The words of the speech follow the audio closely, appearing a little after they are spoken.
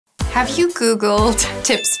Have you Googled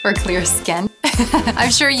tips for clear skin? I'm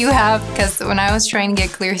sure you have, because when I was trying to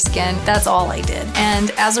get clear skin, that's all I did. And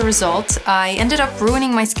as a result, I ended up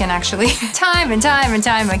ruining my skin actually time and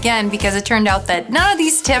time again, because it turned out that none of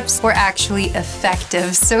these tips were actually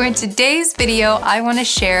effective. So in today's video, I want to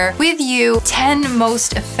share with you 10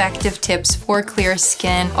 most effective tips for clear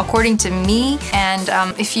skin according to me. And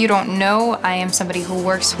if you don't know, I am somebody who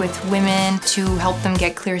works with women to help them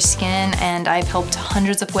get clear skin, and I've helped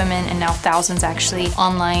hundreds of women and now thousands actually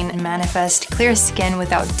online manifest clear skin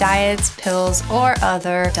without diets, pills, or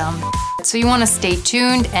other dumb. So you want to stay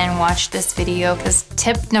tuned and watch this video, because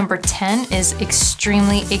tip number 10 is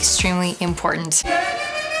extremely important.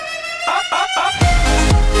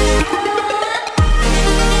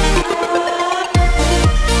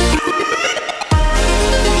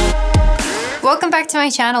 Welcome back to my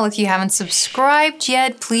channel. If you haven't subscribed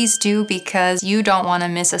yet, please do, because you don't want to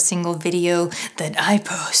miss a single video that I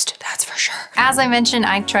post, that's for sure. As I mentioned,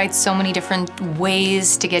 I've tried so many different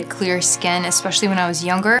ways to get clear skin, especially when I was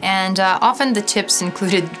younger, and often the tips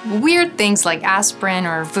included weird things like aspirin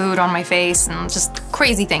or food on my face and just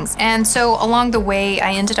crazy things. And so along the way,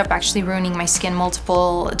 I ended up actually ruining my skin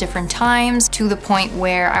multiple different times, to the point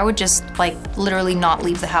where I would just like literally not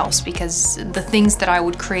leave the house because the things that I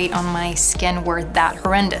would create on my skin were that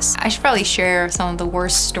horrendous. I should probably share some of the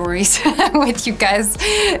worst stories with you guys.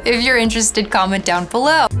 If you're interested, comment down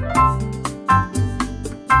below.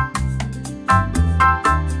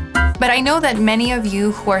 But I know that many of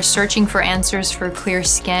you who are searching for answers for clear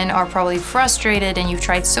skin are probably frustrated and you've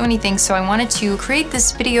tried so many things, so I wanted to create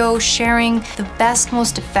this video sharing the best,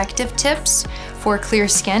 most effective tips for clear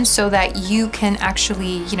skin so that you can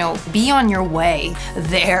actually, be on your way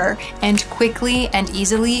there and quickly and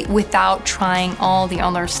easily without trying all the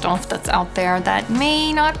other stuff that's out there that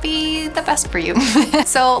may not be the best for you.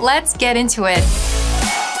 So let's get into it.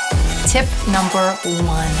 Tip number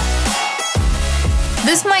 1.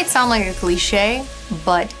 This might sound like a cliche,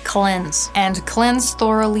 but cleanse. And cleanse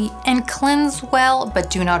thoroughly and cleanse well, but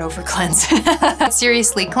do not over cleanse.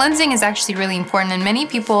 Seriously, cleansing is actually really important, and many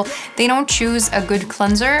people, they don't choose a good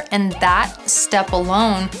cleanser, and that step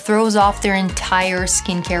alone throws off their entire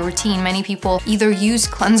skincare routine. Many people either use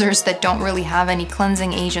cleansers that don't really have any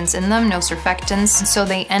cleansing agents in them, no surfactants, so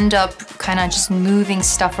they end up kind of just moving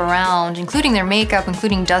stuff around, including their makeup,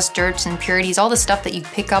 including dust, dirt, and impurities, all the stuff that you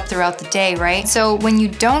pick up throughout the day, right? So when you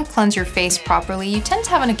don't cleanse your face properly, you tend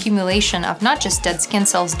to have an accumulation of not just dead skin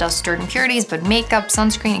cells, dust, dirt, impurities, but makeup,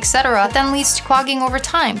 sunscreen, etc. That then leads to clogging over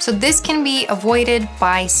time. So this can be avoided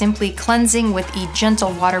by simply cleansing with a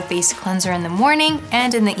gentle water-based cleanser in the morning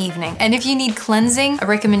and in the evening. And if you need cleansing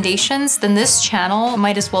recommendations, then this channel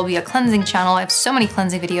might as well be a cleansing channel. I have so many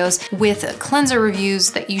cleansing videos with cleanser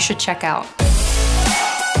reviews that you should check out.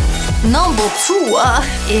 Number 2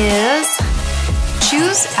 is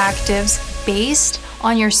choose actives based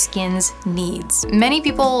on your skin's needs. Many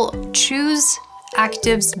people choose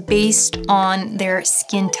actives based on their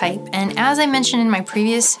skin type. And as I mentioned in my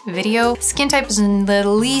previous video, skin type is the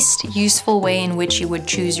least useful way in which you would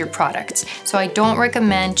choose your products. So I don't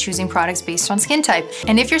recommend choosing products based on skin type.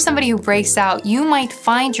 And if you're somebody who breaks out, you might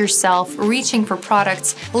find yourself reaching for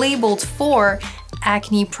products labeled for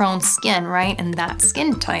acne-prone skin, right? And that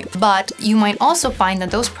skin type. But you might also find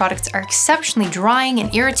that those products are exceptionally drying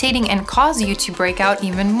and irritating and cause you to break out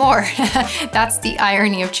even more. That's the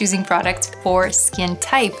irony of choosing products for skin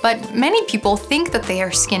type. But many people think that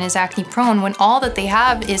their skin is acne-prone when all that they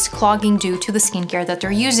have is clogging due to the skincare that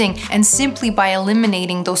they're using. And simply by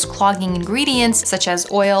eliminating those clogging ingredients, such as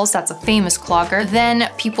oils, that's a famous clogger,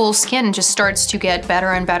 then people's skin just starts to get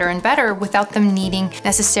better and better and better without them needing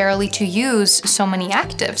necessarily to use so many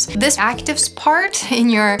actives. This actives part in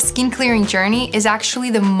your skin clearing journey is actually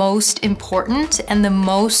the most important and the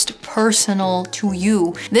most personal to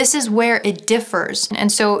you. This is where it differs.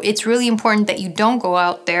 And so it's really important that you don't go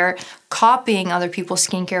out there copying other people's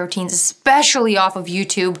skincare routines, especially off of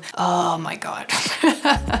YouTube. Oh my God.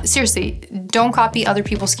 Seriously, don't copy other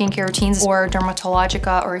people's skincare routines or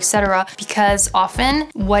Dermatologica or etc. because often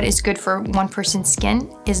what is good for one person's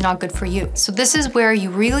skin is not good for you. So this is where you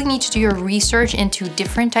really need to do your research into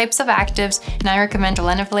different types of actives, and I recommend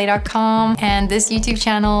OlenaBeley.com and this YouTube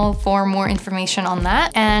channel for more information on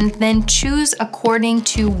that. And then choose according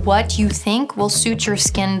to what you think will suit your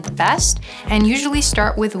skin the best, and usually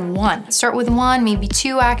start with one. Start with one, maybe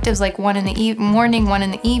 2 actives, like one in the morning, one in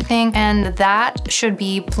the evening, and that should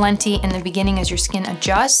be plenty in the beginning as your skin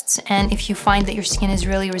adjusts. And if you find that your skin is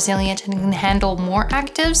really resilient and can handle more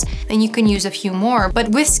actives, then you can use a few more. But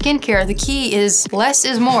with skincare, the key is less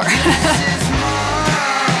is more. Less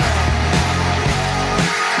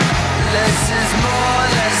is more,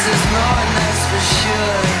 less is more.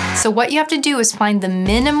 So what you have to do is find the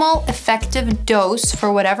minimal effective dose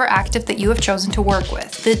for whatever active that you have chosen to work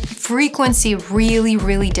with. The frequency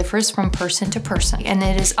really differs from person to person, and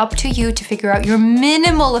it is up to you to figure out your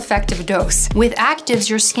minimal effective dose. With actives,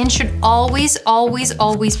 your skin should always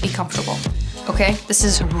be comfortable. Okay, this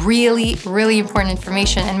is really important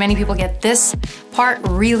information, and many people get this part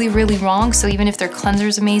really wrong. So even if their cleanser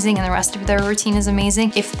is amazing and the rest of their routine is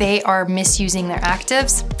amazing, if they are misusing their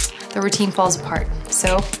actives, the routine falls apart.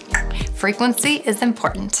 So frequency is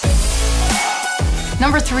important.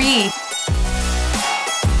 Number 3.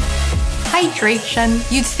 Hydration.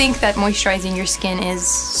 You'd think that moisturizing your skin is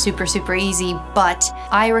super easy, but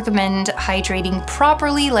I recommend hydrating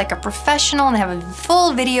properly like a professional, and I have a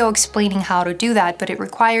full video explaining how to do that, but it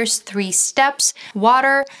requires 3 steps: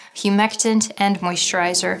 water, humectant, and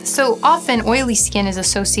moisturizer. So often oily skin is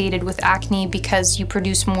associated with acne because you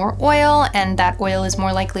produce more oil, and that oil is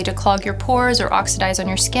more likely to clog your pores or oxidize on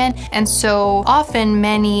your skin. And so often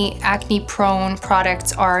many acne prone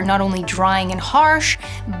products are not only drying and harsh,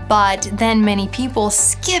 but then many people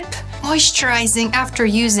skip moisturizing after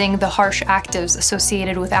using the harsh actives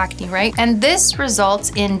associated with acne, right? And this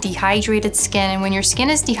results in dehydrated skin. And when your skin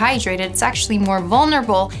is dehydrated, it's actually more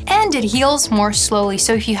vulnerable and it heals more slowly.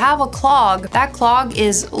 So if you have a clog, that clog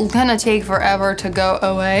is gonna take forever to go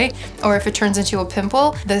away. Or if it turns into a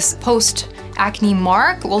pimple, this post-acne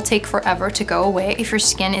mark will take forever to go away if your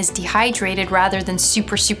skin is dehydrated rather than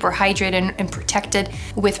super hydrated and protected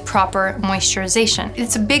with proper moisturization.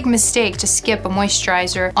 It's a big mistake to skip a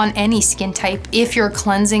moisturizer on any skin type. If you're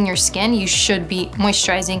cleansing your skin, you should be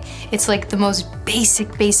moisturizing. It's like the most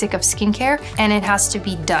basic of skincare, and it has to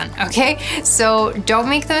be done, okay? So don't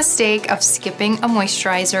make the mistake of skipping a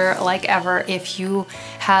moisturizer like ever if you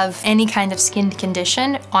have any kind of skin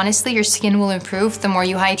condition. Honestly, your skin will improve the more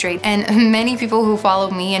you hydrate. And many people who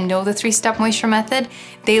follow me and know the 3-step moisture method,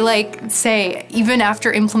 they say, even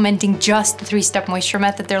after implementing just the 3-step moisture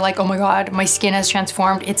method, they're like, oh my God, my skin has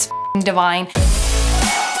transformed, it's divine.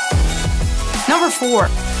 Number 4.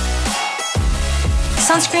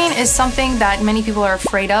 Sunscreen is something that many people are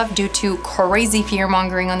afraid of due to crazy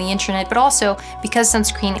fear-mongering on the internet, but also because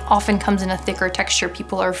sunscreen often comes in a thicker texture,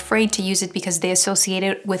 people are afraid to use it because they associate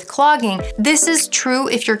it with clogging. This is true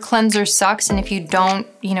if your cleanser sucks and if you don't,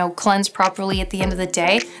 cleanse properly at the end of the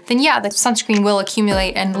day, then yeah, the sunscreen will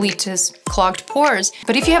accumulate and lead to clogged pores.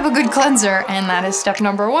 But if you have a good cleanser, and that is step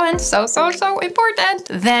number 1, so important,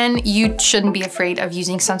 then you shouldn't be afraid of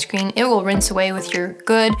using sunscreen. It will rinse away with your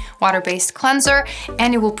good water-based cleanser,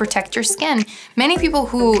 and it will protect your skin. Many people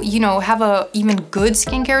who, have a even good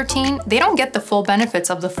skincare routine, they don't get the full benefits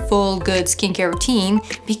of the full good skincare routine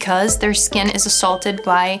because their skin is assaulted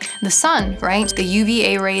by the sun, right? The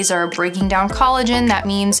UVA rays are breaking down collagen. That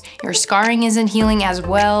means your scarring isn't healing as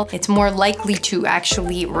well. It's more likely to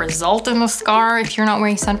actually result in a scar if you're not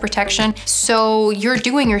wearing sun protection. So you're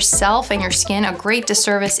doing yourself and your skin a great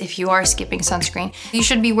disservice if you are skipping sunscreen. You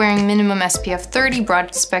should be wearing minimum SPF 30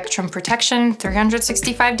 broad spectrum protection,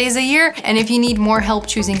 365 days a year. And if you need more help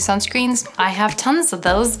choosing sunscreens, I have tons of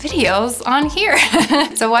those videos on here.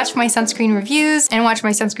 So watch my sunscreen reviews and watch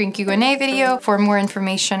my sunscreen Q&A video for more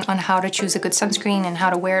information on how to choose a good sunscreen and how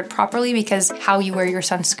to wear it properly, because how you wear your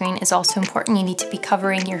sunscreen is also important. You need to be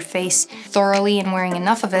covering your face thoroughly and wearing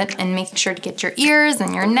enough of it, and making sure to get your ears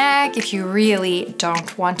and your neck if you really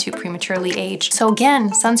don't want to prematurely age. So again,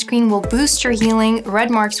 sunscreen will boost your healing, red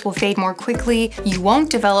marks will fade more quickly, you won't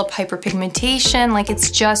develop hyperpigmentation. Like, it's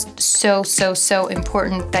just so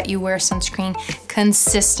important that you wear sunscreen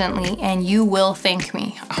consistently, and you will thank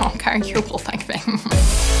me. Okay, you will thank me.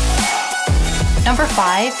 Number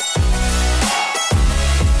 5.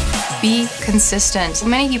 Be consistent.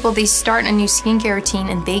 Many people, they start a new skincare routine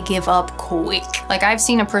and they give up quick. Like, I've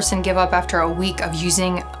seen a person give up after a week of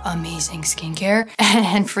using amazing skincare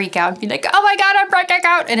and freak out and be like, oh my God, I'm breaking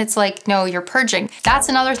out. And it's like, no, you're purging. That's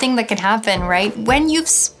another thing that can happen, right? When you've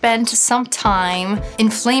spent some time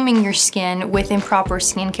inflaming your skin with improper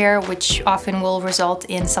skincare, which often will result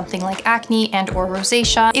in something like acne and or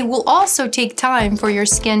rosacea, it will also take time for your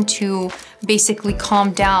skin to basically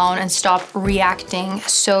calm down and stop reacting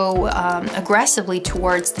so aggressively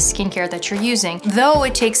towards the skincare that you're using. Though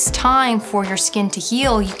it takes time for your skin to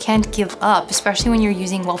heal, you can't give up, especially when you're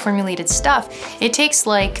using well-formulated stuff. It takes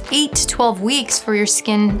like 8 to 12 weeks for your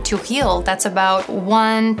skin to heal. That's about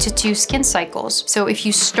 1 to 2 skin cycles. So if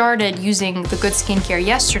you started using the good skincare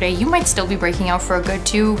yesterday, you might still be breaking out for a good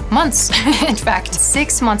 2 months. In fact,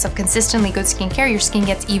 6 months of consistently good skincare, your skin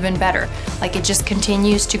gets even better. Like, it just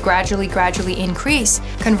continues to gradually gradually increase.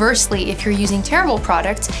 Conversely, if you're using terrible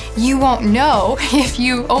products, you won't know if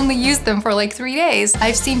you only use them for like 3 days.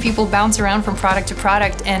 I've seen people bounce around from product to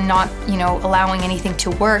product and not, allowing anything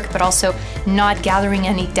to work, but also not gathering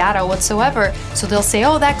any data whatsoever. So they'll say,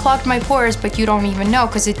 oh, that clogged my pores, but you don't even know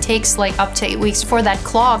because it takes like up to 8 weeks for that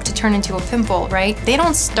clog to turn into a pimple, right? They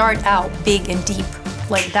don't start out big and deep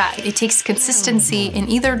like that. It takes consistency in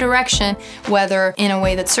either direction, whether in a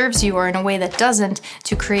way that serves you or in a way that doesn't,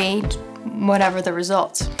 to create whatever the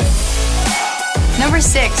results. Number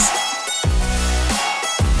 6,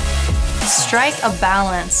 strike a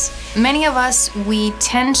balance. Many of us, we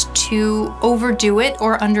tend to overdo it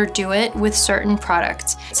or underdo it with certain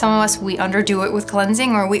products. Some of us, we underdo it with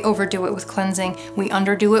cleansing or we overdo it with cleansing. We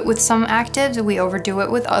underdo it with some actives, we overdo it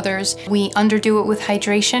with others. We underdo it with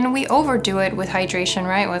hydration, we overdo it with hydration,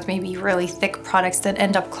 right? With maybe really thick products that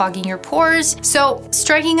end up clogging your pores. So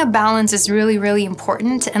striking a balance is really, really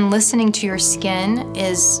important, and listening to your skin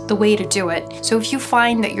is the way to do it. So if you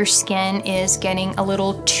find that your skin is getting a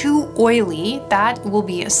little too oily, that will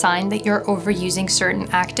be a sign that you're overusing certain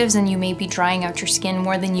actives and you may be drying out your skin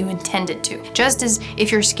more than you intended to. Just as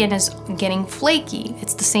if your skin is getting flaky,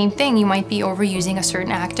 it's the same thing. You might be overusing a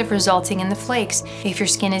certain active, resulting in the flakes. If your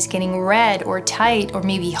skin is getting red or tight or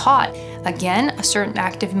maybe hot, again, a certain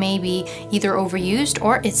active may be either overused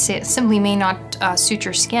or it simply may not suit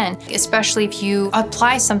your skin, especially if you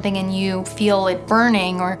apply something and you feel it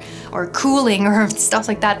burning or cooling or stuff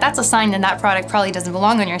like that. That's a sign that that product probably doesn't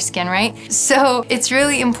belong on your skin, right? So it's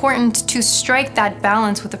really important to strike that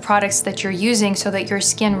balance with the products that you're using so that your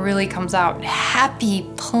skin really comes out happy,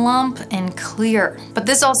 plump, and clear. But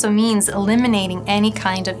this also means eliminating any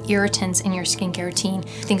kind of irritants in your skincare routine.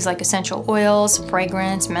 Things like essential oils,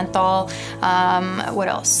 fragrance, menthol, what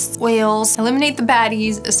else? Oils. Eliminate the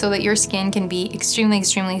baddies so that your skin can be extremely,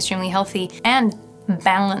 extremely, extremely healthy and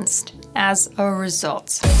balanced as a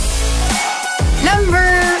result.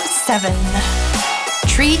 Number 7.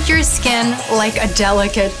 Treat your skin like a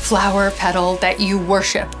delicate flower petal that you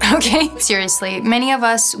worship, okay? Seriously, many of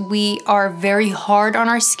us, we are very hard on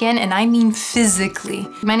our skin, and I mean physically.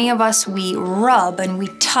 Many of us, we rub and we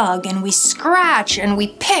tug and we scratch and we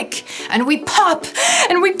pick and we pop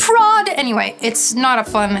and we prod. Anyway, it's not a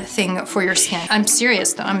fun thing for your skin. I'm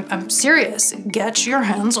serious though, I'm serious. Get your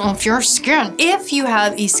hands off your skin. If you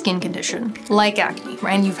have a skin condition like acne,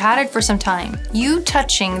 and you've had it for some time, you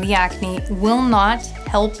touching the acne will not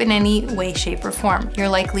help in any way, shape, or form. You're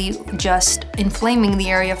likely just inflaming the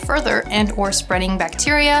area further and or spreading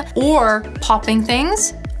bacteria or popping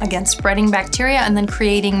things against spreading bacteria and then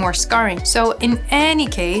creating more scarring. So in any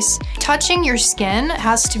case, touching your skin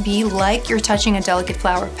has to be like you're touching a delicate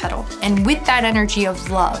flower petal. And with that energy of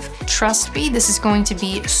love, trust me, this is going to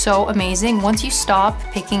be so amazing. Once you stop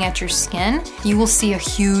picking at your skin, you will see a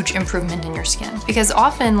huge improvement in your skin. Because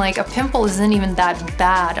often, like, a pimple isn't even that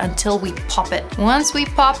bad until we pop it. Once we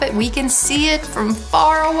pop it, we can see it from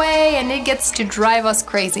far away and it gets to drive us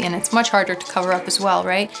crazy, and it's much harder to cover up as well,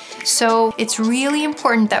 right? So it's really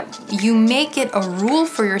important that you make it a rule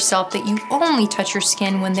for yourself that you only touch your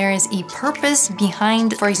skin when there is a purpose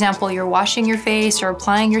behind. For example, you're washing your face, you're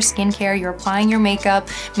applying your skincare, you're applying your makeup,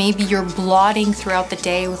 maybe you're blotting throughout the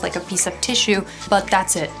day with like a piece of tissue, but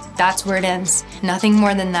that's it. That's where it ends. Nothing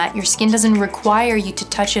more than that. Your skin doesn't require you to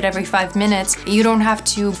touch it every 5 minutes. You don't have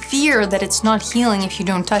to fear that it's not healing if you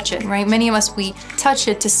don't touch it, right? Many of us, we touch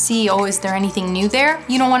it to see, oh, is there anything new there?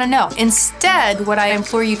 You don't want to know. Instead, what I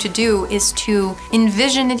implore you to do is to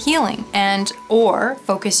envision it healing and or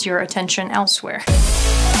focus your attention elsewhere.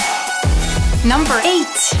 Number 8.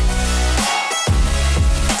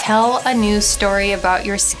 Tell a news story about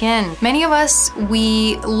your skin. Many of us,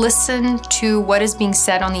 we listen to what is being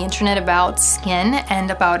said on the internet about skin and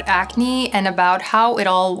about acne and about how it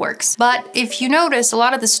all works. But if you notice, a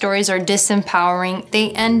lot of the stories are disempowering.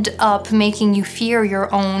 They end up making you fear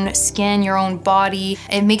your own skin, your own body.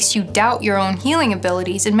 It makes you doubt your own healing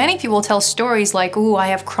abilities. And many people tell stories like, ooh, I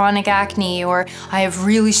have chronic acne, or I have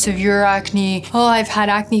really severe acne. Oh, I've had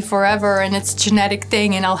acne forever and it's a genetic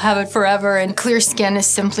thing and I'll have it forever, and clear skin is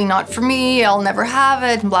simply not for me, I'll never have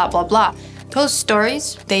it, blah, blah, blah. Those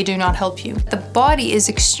stories, they do not help you. The body is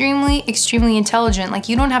extremely, extremely intelligent. Like,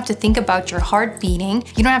 you don't have to think about your heart beating.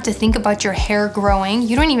 You don't have to think about your hair growing.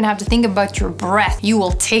 You don't even have to think about your breath. You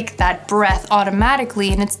will take that breath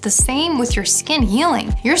automatically, and it's the same with your skin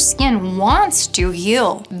healing. Your skin wants to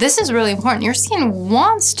heal. This is really important. Your skin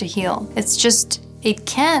wants to heal. It's just it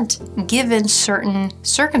can't given certain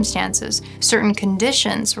circumstances, certain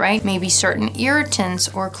conditions, right? Maybe certain irritants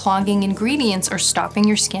or clogging ingredients are stopping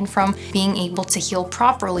your skin from being able to heal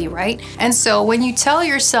properly, right? And so when you tell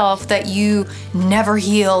yourself that you never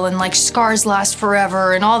heal and like scars last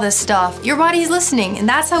forever and all this stuff, your body's listening, and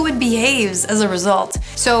that's how it behaves as a result.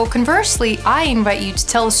 So conversely, I invite you to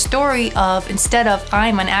tell a story of, instead of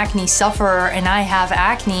I'm an acne sufferer and I have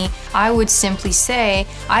acne, I would simply say,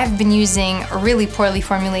 I've been using really poorly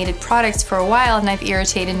formulated products for a while and I've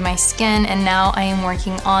irritated my skin, and now I am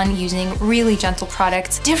working on using really gentle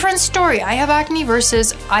products. Different story, I have acne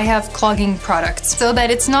versus I have clogging products. So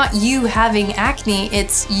that it's not you having acne,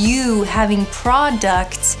 it's you having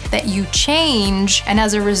products that you change, and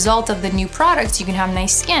as a result of the new products, you can have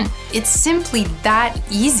nice skin. It's simply that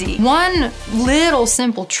easy. One little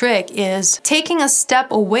simple trick is taking a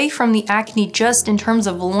step away from the acne just in terms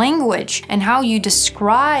of language and how you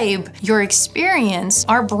describe your experience.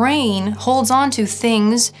 Our brain holds on to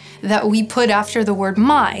things that we put after the word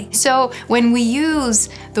my. So when we use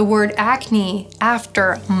the word acne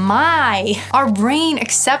after my, our brain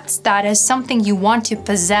accepts that as something you want to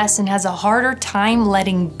possess and has a harder time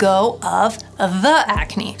letting go of the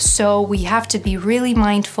acne. So we have to be really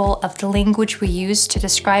mindful of the language we use to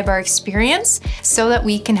describe our experience so that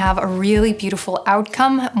we can have a really beautiful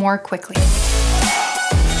outcome more quickly.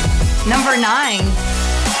 Number 9,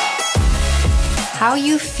 how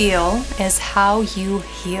you feel is how you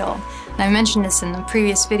heal. And I mentioned this in the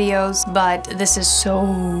previous videos, but this is so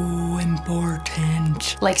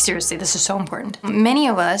important. Like seriously, this is so important. Many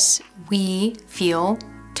of us, we feel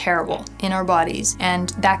terrible in our bodies, and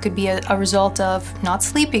that could be a result of not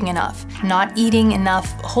sleeping enough, not eating enough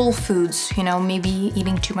whole foods, you know, maybe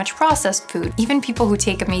eating too much processed food. Even people who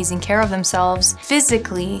take amazing care of themselves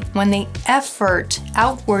physically, when they effort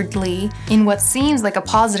outwardly in what seems like a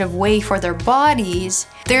positive way for their bodies,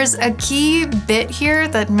 there's a key bit here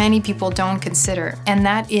that many people don't consider, and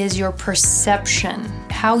that is your perception.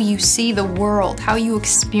 How you see the world, how you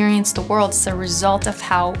experience the world is a result of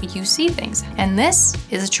how you see things. And this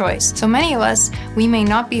is a choice. So many of us, we may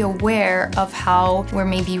not be aware of how we're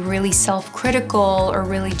maybe really self-critical or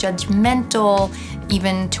really judgmental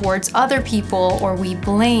even towards other people, or we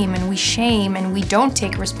blame and we shame and we don't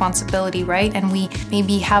take responsibility, right? And we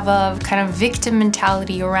maybe have a kind of victim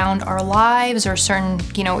mentality around our lives or certain,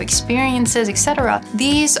 you know, experiences, etc.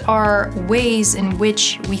 These are ways in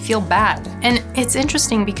which we feel bad. And it's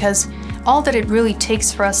interesting because all that it really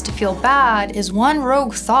takes for us to feel bad is one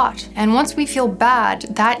rogue thought. And once we feel bad,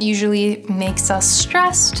 that usually makes us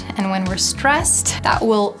stressed. And when we're stressed, that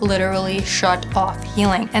will literally shut off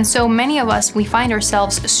healing. And so many of us, we find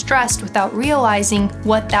ourselves stressed without realizing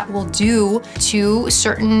what that will do to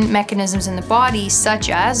certain mechanisms in the body,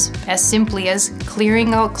 such as simply as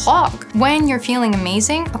clearing a clog. When you're feeling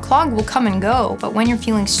amazing, a clog will come and go. But when you're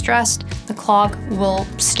feeling stressed, the clog will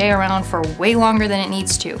stay around for way longer than it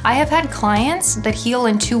needs to. I have had clients that heal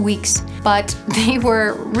in 2 weeks, but they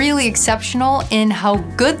were really exceptional in how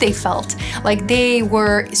good they felt. Like they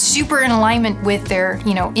were super in alignment with their,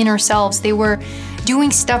 you know, inner selves. They were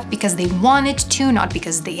doing stuff because they wanted to, not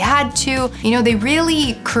because they had to. You know, they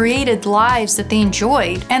really created lives that they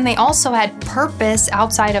enjoyed, and they also had purpose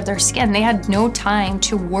outside of their skin. They had no time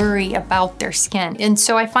to worry about their skin. And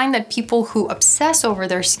so I find that people who obsess over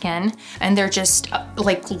their skin and they're just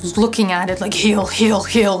like looking at it like heal, heal,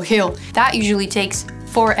 heal, heal, that usually takes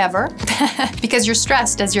forever because you're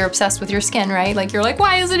stressed as you're obsessed with your skin, right? Like you're like,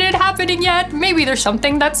 why isn't it happening yet? Maybe there's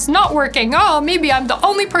something that's not working. Oh, maybe I'm the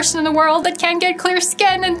only person in the world that can't get clear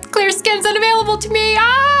skin, and clear skin's unavailable to me.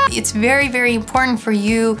 Ah! It's very, very important for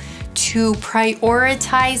you to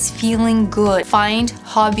prioritize feeling good. Find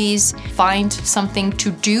hobbies, find something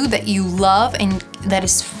to do that you love and that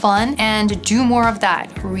is fun, and do more of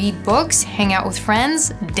that. Read books, hang out with friends,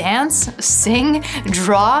 dance, sing,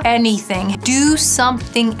 draw, anything. Do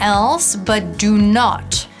something else, but do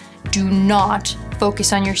not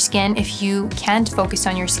focus on your skin if you can't focus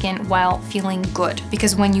on your skin while feeling good.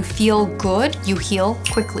 Because when you feel good, you heal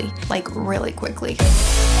quickly, like really quickly.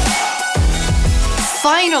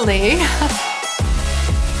 Finally,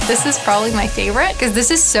 this is probably my favorite because this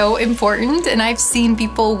is so important, and I've seen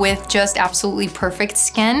people with just absolutely perfect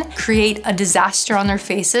skin create a disaster on their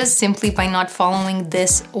faces simply by not following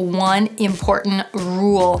this one important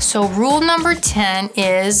rule. So rule number 10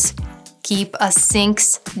 is keep a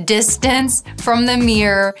sink's distance from the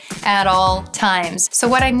mirror at all times. So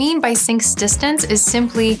what I mean by sink's distance is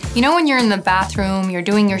simply, you know, when you're in the bathroom, you're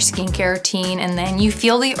doing your skincare routine, and then you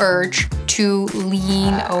feel the urge to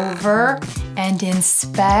lean over and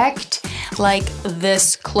inspect like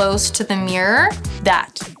this close to the mirror.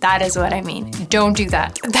 That is what I mean. Don't do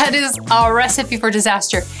that. That is a recipe for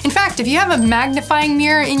disaster. In fact, if you have a magnifying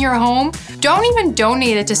mirror in your home, don't even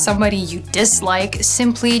donate it to somebody you dislike.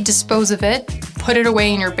 Simply dispose of it. Put it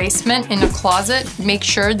away in your basement, in a closet. Make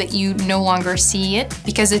sure that you no longer see it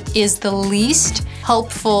because it is the least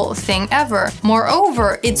helpful thing ever.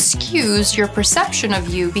 Moreover, it skews your perception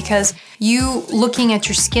of you because you looking at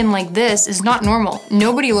your skin like this is not normal.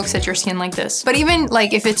 Nobody looks at your skin like this. But even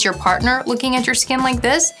like if it's your partner looking at your skin like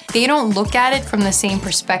this, they don't look at it from the same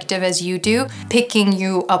perspective as you do, picking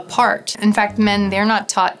you apart. In fact, men, they're not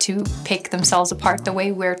taught to pick themselves apart the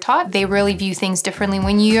way we're taught. They really view things differently.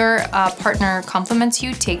 When your partner compliments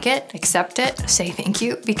you, take it, accept it, say thank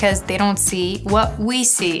you, because they don't see what we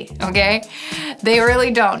see, okay? They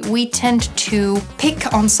really don't. We tend to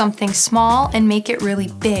pick on something small and make it really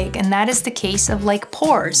big, and that is the case of like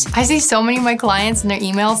pores. I see so many of my clients in their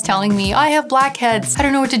emails telling me, I have blackheads. I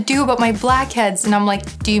don't know what to do about my blackheads. And I'm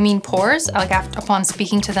like, do you mean pores? Like upon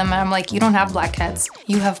speaking to them, and I'm like, you don't have blackheads.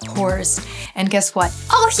 You have pores. And guess what?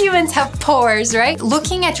 All humans have pores, right?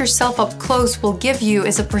 Looking at yourself up close will give you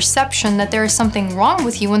is a perception that there is something wrong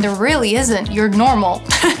with you when there really isn't. You're normal.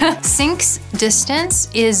 Sinks distance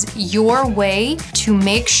is your way to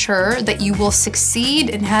make sure that you will succeed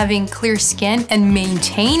in having clear skin and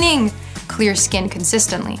maintaining clear skin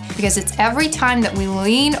consistently, because it's every time that we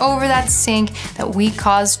lean over that sink that we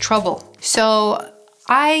cause trouble. So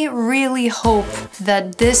I really hope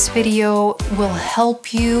that this video will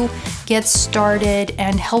help you get started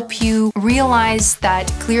and help you realize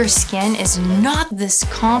that clear skin is not this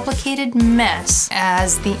complicated mess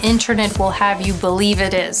as the internet will have you believe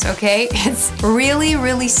it is, okay? It's really,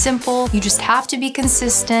 really simple. You just have to be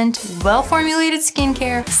consistent, well-formulated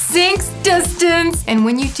skincare, sinks distance. And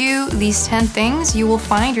when you do these 10 things, you will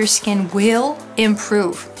find your skin will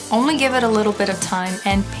improve. Only give it a little bit of time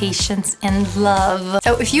and patience and love.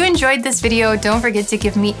 So if you enjoyed this video, don't forget to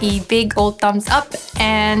give me a big old thumbs up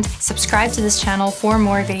and subscribe to this channel for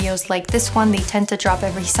more videos like this one. They tend to drop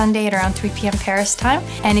every Sunday at around 3 p.m. Paris time.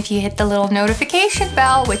 And if you hit the little notification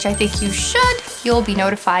bell, which I think you should, you'll be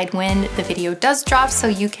notified when the video does drop so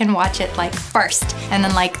you can watch it like first. And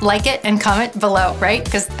then like it and comment below, right?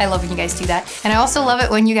 Because I love when you guys do that. And I also love it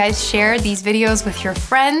when you guys share these videos with your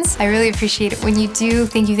friends. I really appreciate it when you do.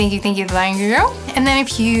 Thank you, thank you, thank you, thank you. And then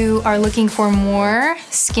if you are looking for more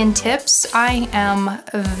skin tips, I am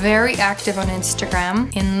very active on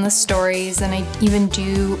Instagram in the stories, and I even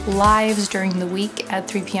do lives during the week at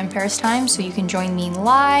 3 p.m. Paris time, so you can join me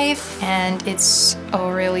live, and it's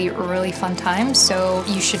a really, really fun time. So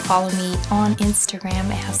you should follow me on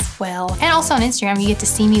Instagram as well. And also on Instagram, you get to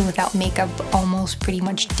see me without makeup almost pretty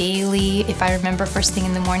much daily. If I remember first thing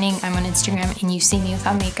in the morning, I'm on Instagram and you see me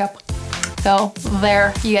without makeup. So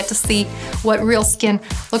there, you get to see what real skin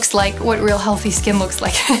looks like, what real healthy skin looks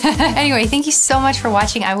like. Anyway, thank you so much for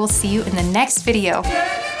watching. I will see you in the next video.